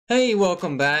Hey,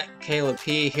 welcome back. Caleb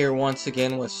P here once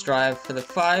again with Strive for the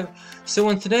 5. So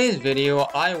in today's video,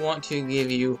 I want to give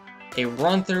you a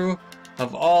run through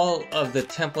of all of the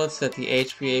templates that the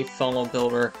HBA Funnel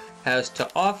Builder has to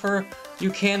offer.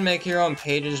 You can make your own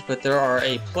pages, but there are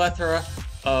a plethora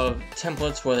of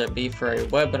templates, whether it be for a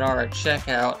webinar, a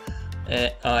checkout,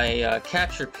 a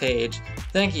capture page,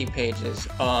 thank you pages,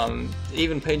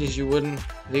 even pages you wouldn't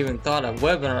have even thought of,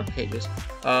 webinar pages.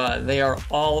 They are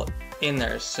all in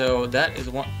there, so that is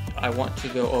what I want to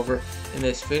go over in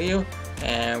this video,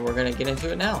 and we're gonna get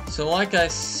into it now. So like I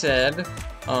said,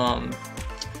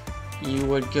 you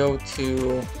would go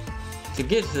to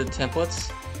get to the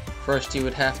templates. First you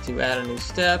would have to add a new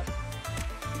step,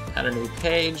 add a new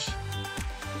page,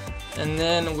 and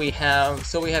then we have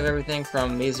everything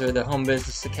from, these are the Home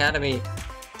Business Academy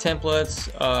templates,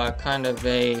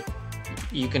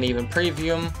 you can even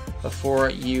preview them before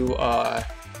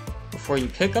you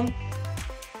pick them.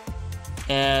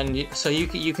 And so you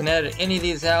can edit any of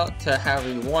these out to however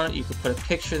you want it. You could put a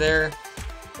picture there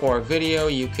or a video.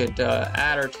 You could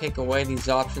add or take away these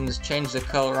options, change the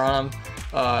color on them.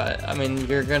 I mean,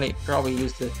 you're gonna probably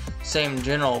use the same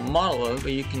general model of it,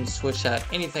 but you can switch out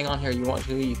anything on here you want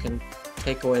to. You can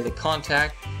take away the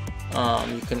contact.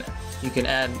 You can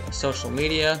add social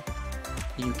media.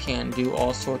 You can do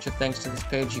all sorts of things to this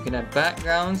page. You can add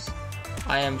backgrounds.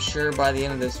 I am sure by the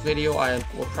end of this video I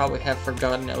will probably have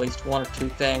forgotten at least one or two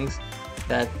things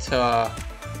that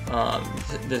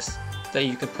that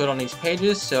you can put on these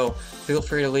pages, so feel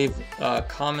free to leave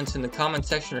comments in the comment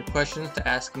section or questions to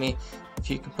ask me if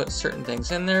you can put certain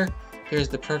things in there. Here's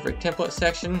the perfect template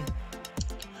section,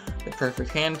 the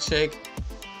perfect handshake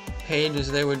page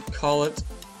as they would call it,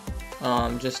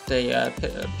 just a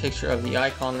picture of the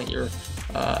icon that you're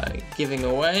giving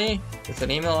away with an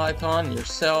email icon,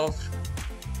 yourself.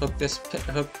 Hook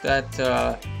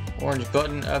that orange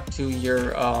button up to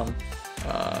your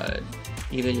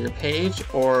either your page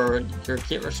or your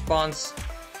get response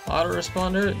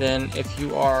autoresponder. Then if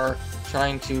you are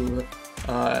trying to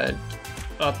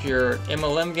up your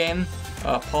MLM game,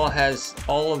 Paul has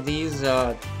all of these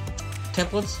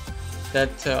templates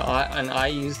that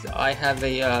I have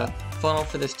a funnel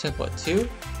for this template too.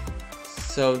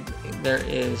 So there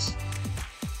is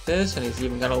this, and he's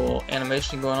even got a little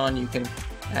animation going on. You can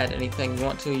add anything you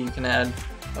want to. You can add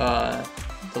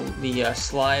the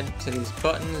slide to these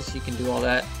buttons. You can do all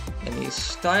that in these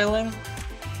styling,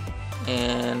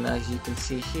 and as you can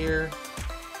see here,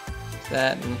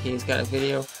 that, and he's got a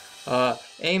video.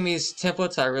 Amy's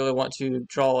templates I really want to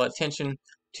draw attention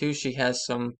to. She has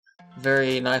some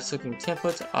very nice looking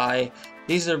templates.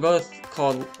 These are both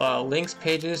called links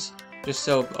pages, just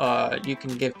so you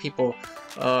can give people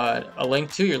a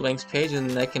link to your links page, and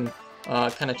they can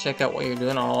kind of check out what you're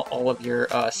doing on all of your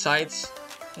sites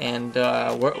and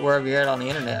wherever you're at on the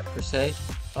internet per se.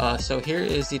 So here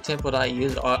is the template I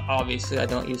use. Obviously I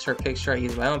don't use her picture, I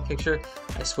use my own picture.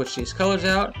 I switch these colors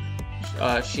out.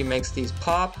 She makes these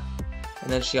pop,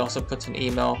 and then she also puts an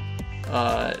email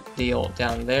deal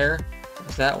down there.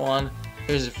 There's that one.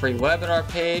 Here's a free webinar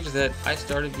page that I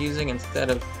started using instead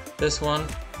of this one.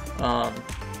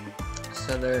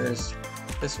 So there's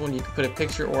this one. You can put a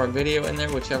picture or a video in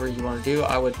there, whichever you want to do.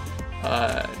 I would,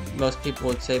 most people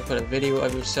would say put a video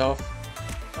of yourself,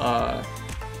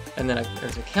 and then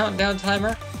there's a countdown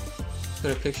timer.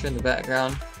 Put a picture in the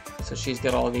background. So she's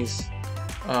got all these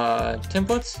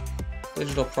templates.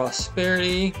 Digital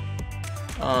prosperity.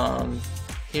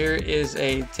 Here is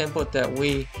a template that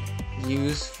we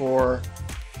use for,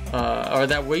 or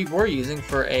that we were using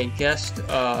for a guest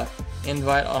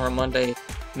invite on our Monday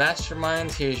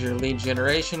masterminds. Here's your lead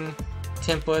generation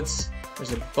templates.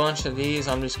 There's a bunch of these.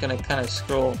 I'm just going to kind of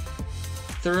scroll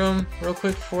through them real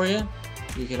quick for you.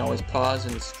 You can always pause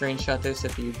and screenshot this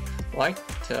if you'd like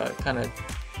to kind of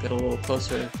get a little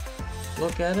closer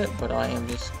look at it, but I am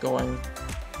just going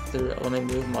through it. Let me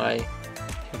move my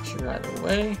picture out of the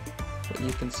way, but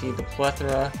you can see the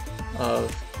plethora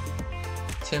of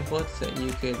templates that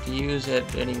you could use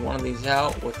at any one of these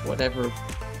out with whatever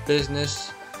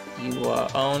business you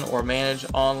own or manage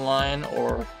online,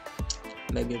 or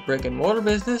maybe a brick and mortar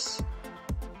business.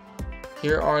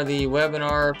 Here are the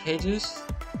webinar pages.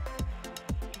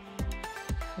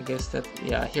 I guess that,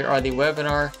 yeah, here are the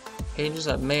webinar pages.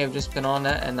 I may have just been on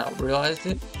that and not realized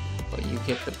it, but you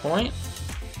get the point.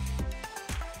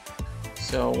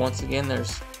 So once again,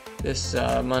 there's this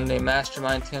Monday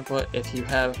mastermind template. If you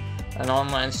have an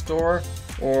online store,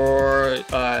 or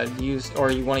you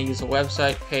want to use a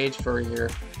website page for your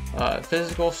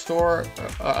physical store,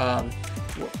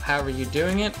 however you're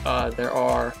doing it, there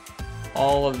are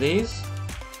all of these.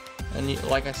 and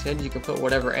like I said, you can put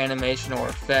whatever animation or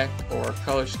effect or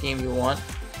color scheme you want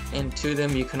into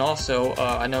them. You can also,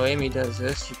 I know Amy does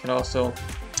this, you can also,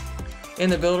 in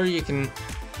the builder, you can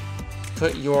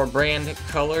put your brand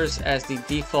colors as the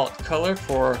default color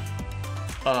for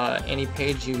any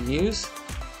page you use.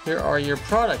 Here are your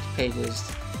product pages.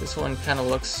 This one kind of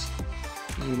looks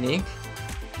unique.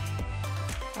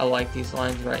 I like these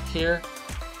lines right here.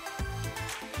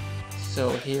 So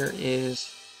here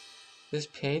is this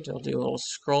page. I'll do a little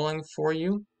scrolling for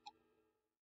you.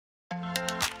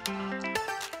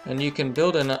 And you can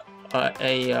build an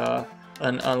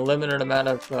unlimited amount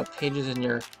of pages in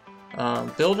your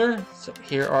builder. So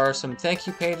here are some thank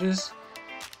you pages,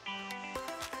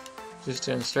 just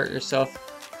to insert yourself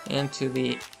into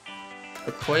the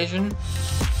equation.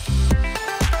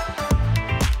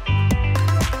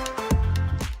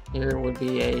 Here would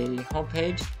be a home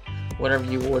page, whatever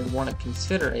you would want to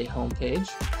consider a home page.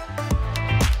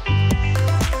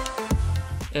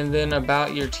 And then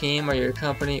about your team or your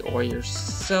company or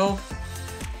yourself.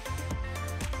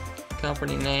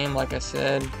 Company name, like I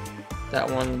said, that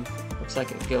one looks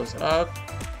like it goes up.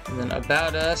 And then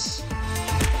about us.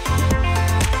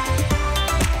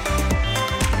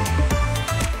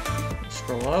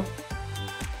 Scroll up.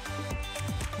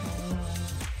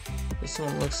 This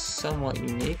one looks somewhat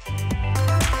unique.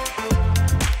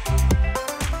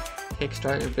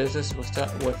 Kickstart your business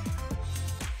with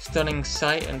stunning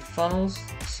site and funnels.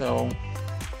 So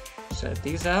set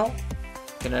these out.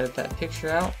 You can edit that picture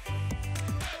out.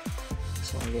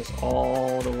 This one goes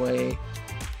all the way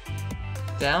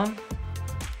down.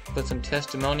 Put some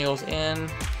testimonials in.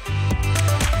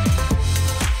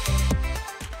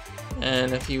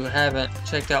 And if you haven't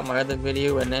checked out my other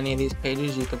video in any of these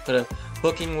pages, you can put a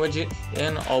booking widget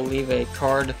in. I'll leave a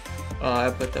card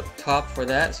up at the top for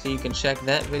that, so you can check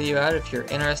that video out if you're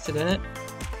interested in it.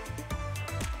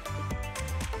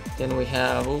 Then we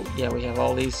have, we have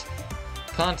all these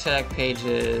contact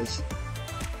pages,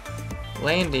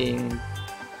 landing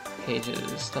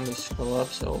pages. Let me scroll up.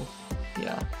 So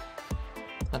yeah,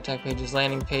 contact pages,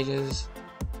 landing pages,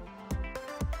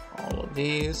 all of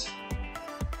these.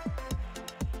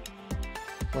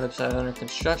 Website under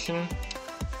construction.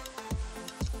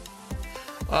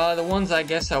 The ones I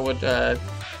guess I would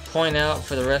point out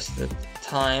for the rest of the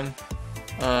time,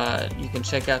 you can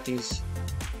check out these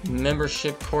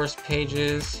membership course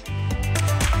pages.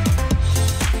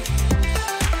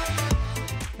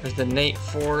 There's the Nate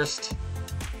Forrest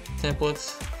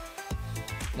templates.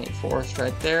 Nate Forrest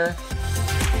right there.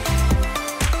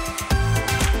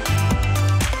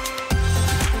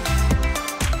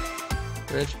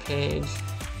 Bridge page.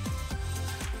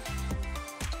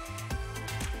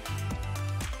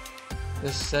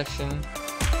 This section.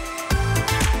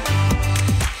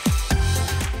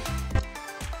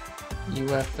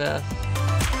 UFF.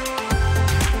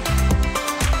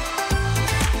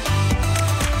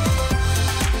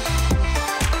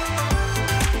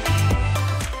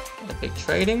 Epic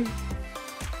trading,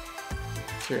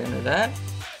 if you're into that.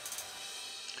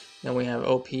 Then we have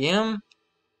OPM.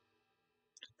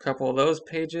 A couple of those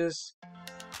pages.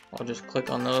 I'll just click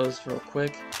on those real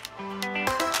quick.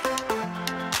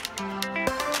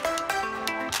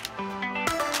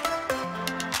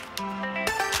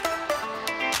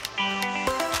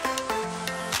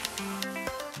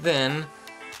 Then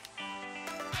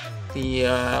the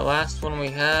last one we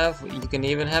have, you can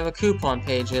even have a coupon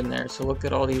page in there. So look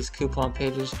at all these coupon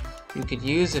pages you could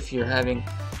use if you're having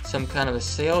some kind of a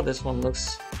sale. This one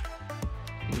looks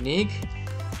unique,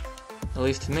 at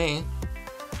least to me.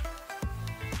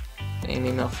 Name,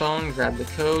 email, phone, grab the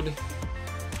code.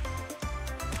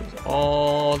 Goes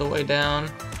all the way down.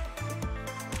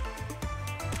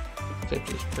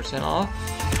 50% off.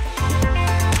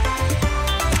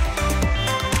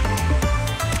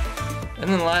 And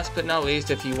then last but not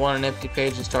least, if you want an empty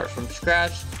page to start from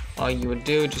scratch, all you would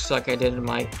do, just like I did in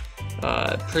my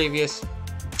previous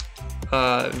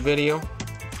video,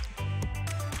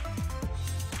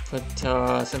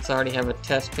 but since I already have a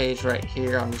test page right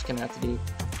here, I'm just gonna have to do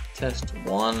test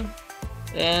 1,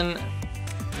 and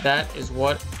that is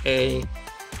what a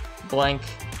blank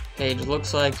page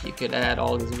looks like. You could add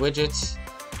all these widgets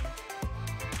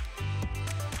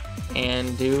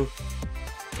and do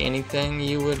anything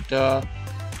you would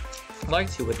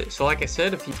like to with it. So like I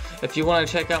said, if you want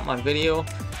to check out my video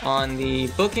on the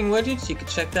booking widgets, you can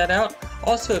check that out.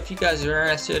 Also, if you guys are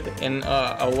interested in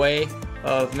a way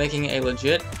of making a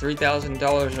legit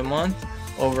 $3,000 a month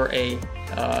over a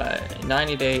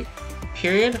 90-day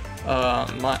period,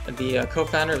 the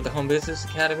co-founder of the Home Business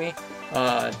Academy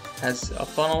has a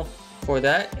funnel for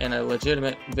that, and a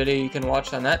legitimate video you can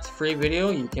watch on that. It's a free video.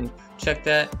 You can check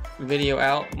that video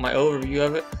out, my overview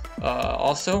of it,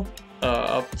 also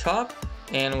up top.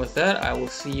 And with that, I will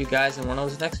see you guys in one of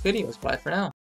those next videos. Bye for now.